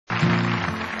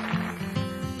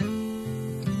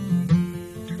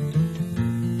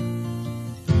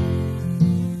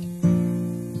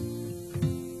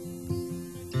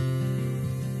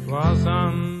'Twas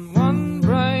on one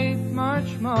bright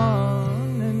March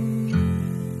morning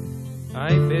I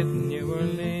bid New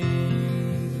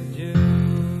Orleans adieu,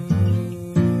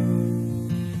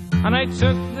 and I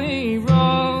took the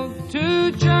road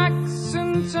to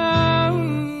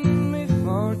Jacksontown, my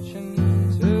fortune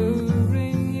to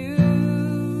renew.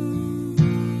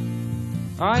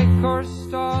 I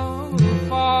coursed all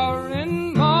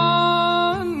foreign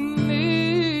money,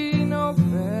 no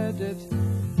credit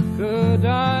could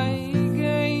I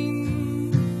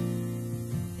gain,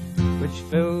 which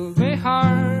filled my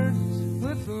heart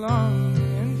with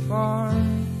longing for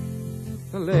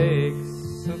the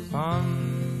lakes of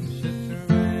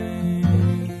Pontchartrain.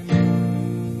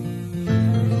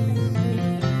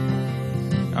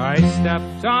 I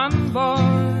stepped on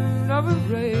board of a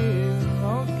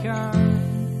railroad car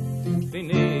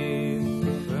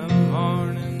beneath the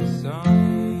morning sun.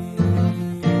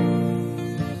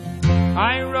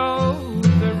 I rode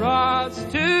the rods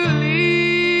till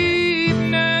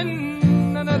evening,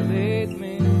 and I laid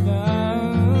me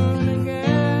down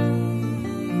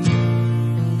again.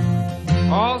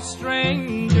 All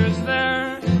strangers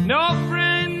there, no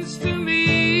friends to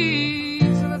me,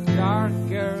 till a dark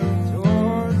girl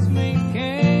towards me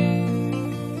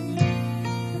came,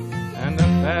 and I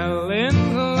fell in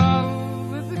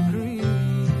love with the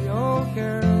Creole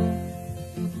girl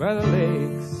by the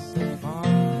lakes of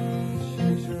Pontchartrain.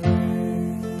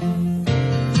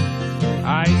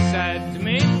 I said to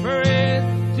me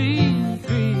pretty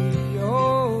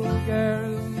Creole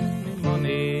girl, me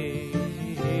money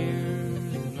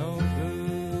here's no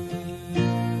good,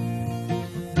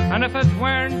 and if it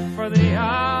weren't for the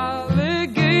alligators,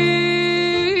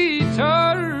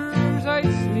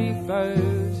 I'd sleep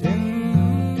out in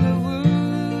the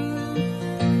wood.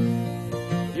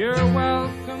 You're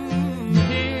welcome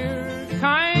here,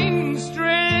 kind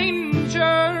stranger,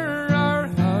 our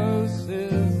house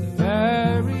is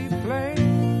very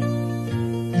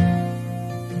plain,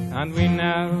 and we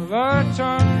never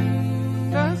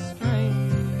turned a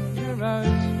stranger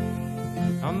out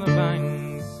on the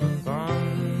banks of Pontchartrain.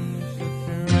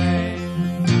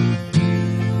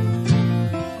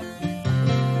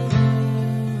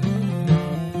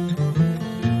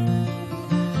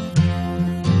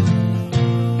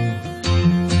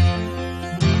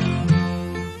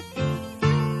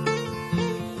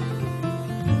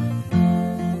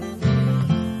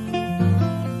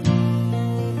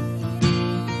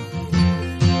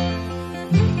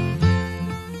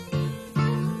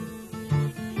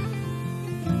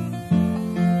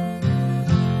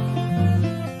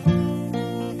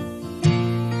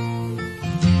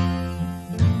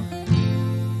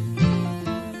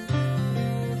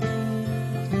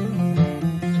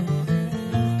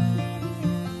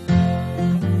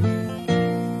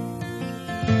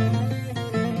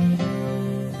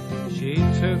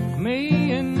 Took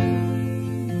me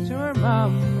into her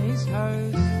mommy's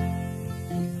house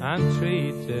and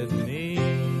treated me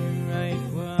right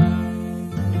well.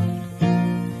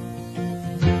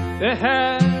 The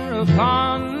hair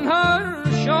upon her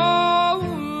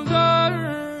shoulders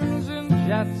in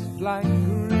jet black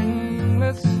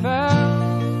ringlets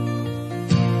fell.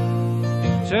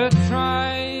 To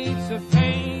try to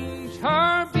paint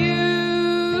her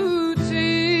beauty,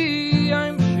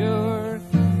 I'm sure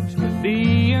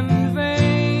be in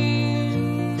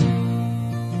vain.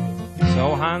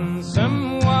 So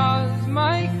handsome was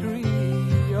my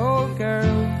Creole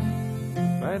girl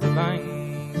by the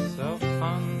banks of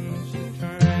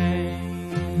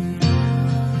Pontchartrain.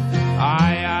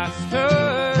 I asked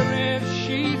her if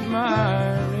she'd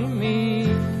marry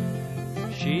me.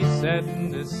 She said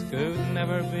this could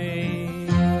never be,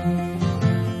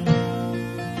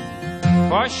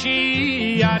 for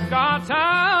she had got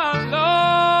a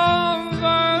lover,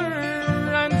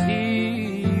 and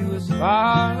he was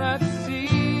far at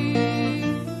sea.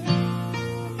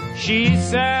 She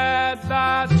said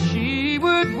that she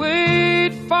would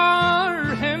wait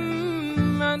for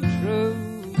him, and true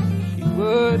she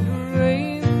would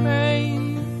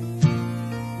remain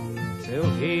till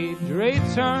he'd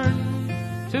return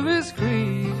to his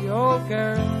Creole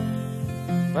girl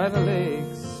by the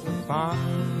lakes of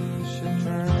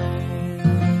Pontchartrain.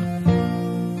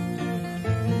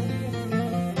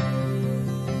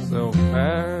 So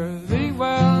fare thee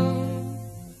well,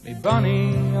 me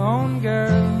bonny own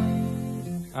girl,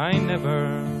 I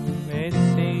never may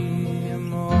see you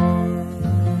more.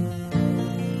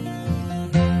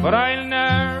 But I'll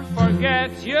ne'er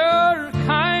forget your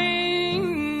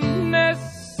kindness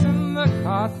in the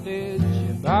cottage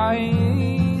by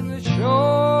the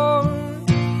shore,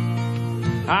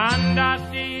 and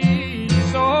at the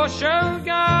social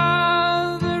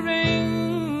gatherings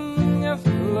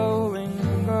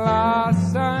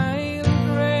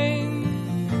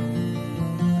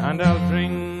and I'll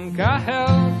drink a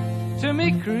health to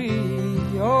me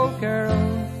Cree, old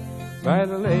Carol, by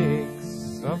the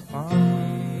lakes of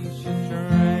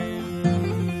Pontchartrain.